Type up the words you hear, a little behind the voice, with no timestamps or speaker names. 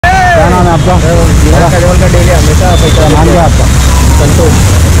है आपका? विकास का डेली हमेशा पैसा। नाम क्या है आपका? संतोष।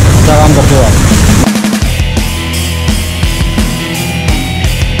 अच्छा काम करते हो आप?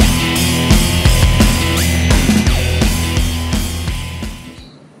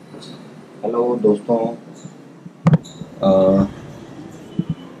 हेलो दोस्तों,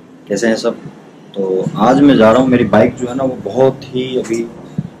 कैसे हैं सब। तो आज मैं जा रहा हूँ, मेरी बाइक जो है ना वो बहुत ही अभी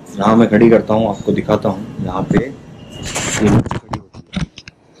यहाँ मैं खड़ी करता हूँ, आपको दिखाता हूँ। यहाँ पे खड़ी होती है,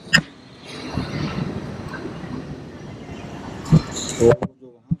 तो जो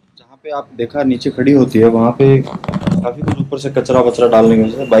वहाँ जहाँ पे आप देखा नीचे खड़ी होती है वहाँ पे काफ़ी कुछ ऊपर से कचरा वचरा डालने की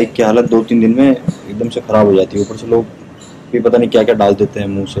वजह से बाइक की हालत 2-3 दिन में एकदम से ख़राब हो जाती है। ऊपर से लोग भी पता नहीं क्या क्या डाल देते हैं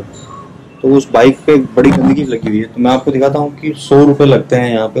मुँह से, तो उस बाइक पे बड़ी गंदगी लगी हुई है। तो मैं आपको दिखाता हूँ कि 100 रुपये लगते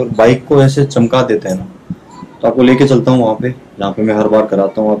हैं यहाँ पे, और बाइक को ऐसे चमका देते हैं ना। तो आपको लेके चलता हूँ वहाँ पे जहाँ पे मैं हर बार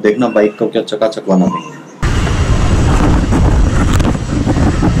कराता हूँ। आप देखना बाइक को क्या चकाचक बना देंगे।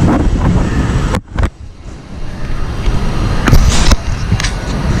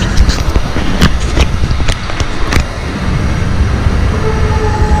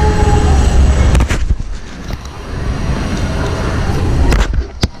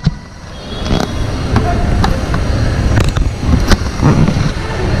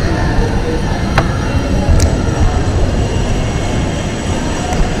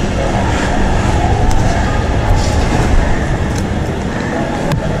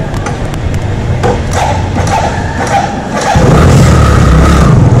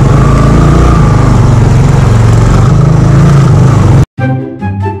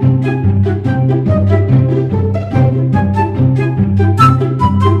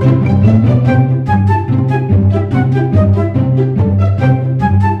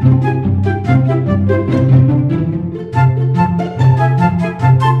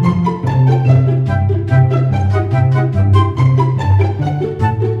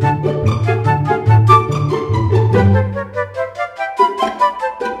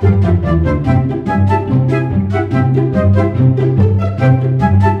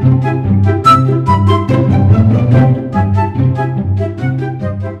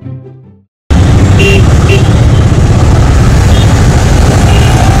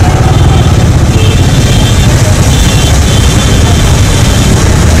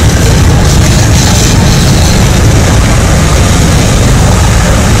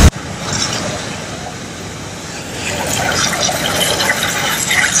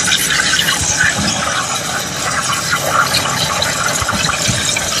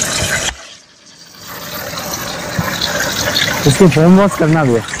 इसको फोम वॉश करना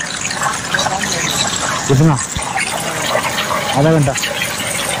भी है। कितना? आधा घंटा?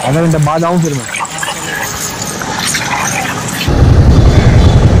 आधा घंटा बाद आऊँ फिर मैं?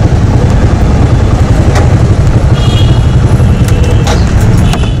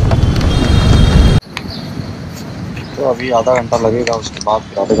 तो अभी आधा घंटा लगेगा, उसके बाद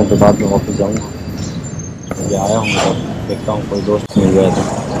फिर आधे घंटे बाद मैं वापस जाऊँगा। अभी आया हूँ तो देखता हूँ कोई दोस्त मिल गया तो।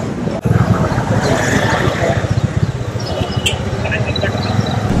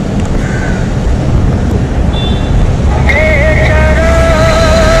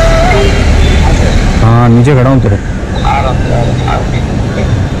 हाँ नीचे खड़ा हूँ तेरे।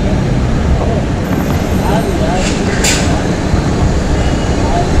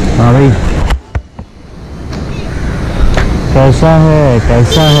 हाँ भाई, कैसा है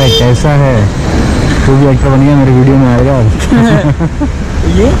कैसा है कैसा है? तू भी एक्टर बन गया, मेरी वीडियो में आएगा।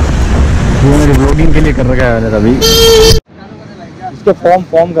 ये मेरी ब्लॉगिंग के लिए कर रखा है मैंने अभी। इसको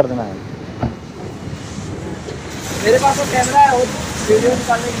फॉर्म कर देना है। मेरे पास तो कैमरा है, वीडियो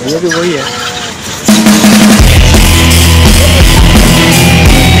निकालने के लिए। ये भी वही है।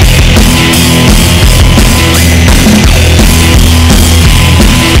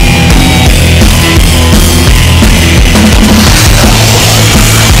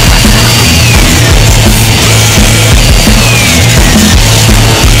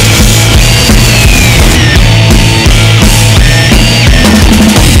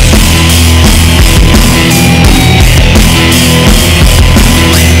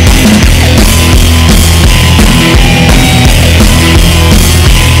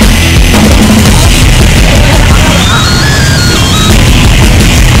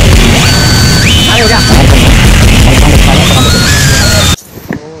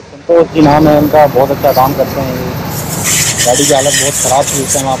 संतोष जी नाम है उनका, बहुत अच्छा काम करते हैं। ये गाड़ी की हालत बहुत ख़राब थी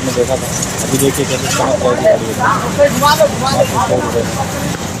उस टाइम, आपने देखा था। अभी देखिए कैसे चमक रही गाड़ी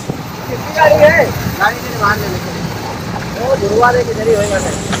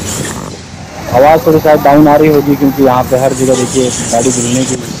आवाज़ थोड़ी शायद डाउन आ रही होगी, क्योंकि यहाँ पे हर जगह देखिए गाड़ी धुलने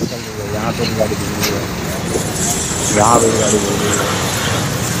की चल रही है। यहाँ पे भी गाड़ी धुल रही है, यहाँ पे भी गाड़ी धुल रही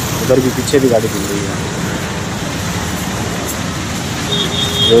है। उधर भी पीछे भी गाड़ी खुल रही है,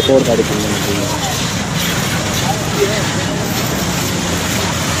 एक और गाड़ी खुलने लग गई है।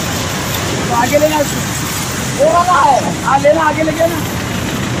 आगे लेना, वो वाला है, लेना आगे लेके ना।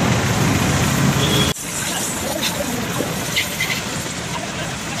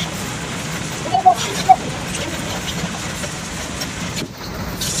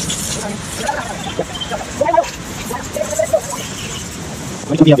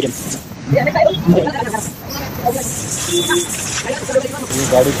 ये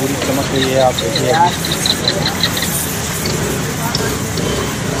गाड़ी पूरी चमक रही है, आप देखिए।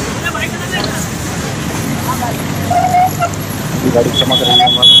 ये गाड़ी चमक रही है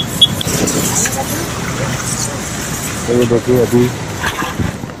मस्त। तो ये देखिए अभी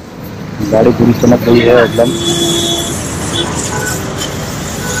गाड़ी पूरी चमक रही है एकदम।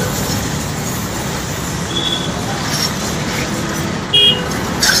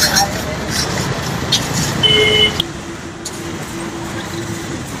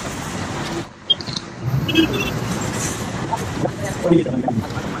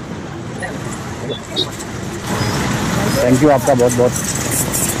 थैंक यू, आपका बहुत बहुत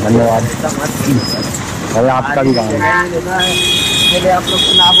धन्यवाद। अरे आपका भी काम है, इसलिए आप लोग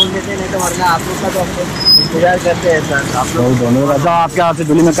को ना बोल देते, नहीं तो वरना आप लोग का तो हम लोग इंतजार करते हैं सर। आप लोग दोनों अच्छा, आपके यहाँ से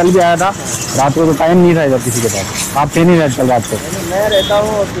दिल्ली में कल भी आया था, रात को तो टाइम नहीं था इधर किसी के पास, आप थे नहीं रहते कल रात को। मैं रहता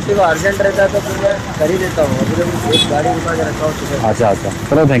हूँ, किसी को अर्जेंट रहता है तो फिर मैं कर ही देता हूँ, अभी एक गाड़ी उठा के रखा हूँ। अच्छा अच्छा,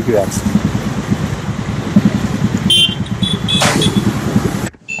 चलो थैंक यू यार।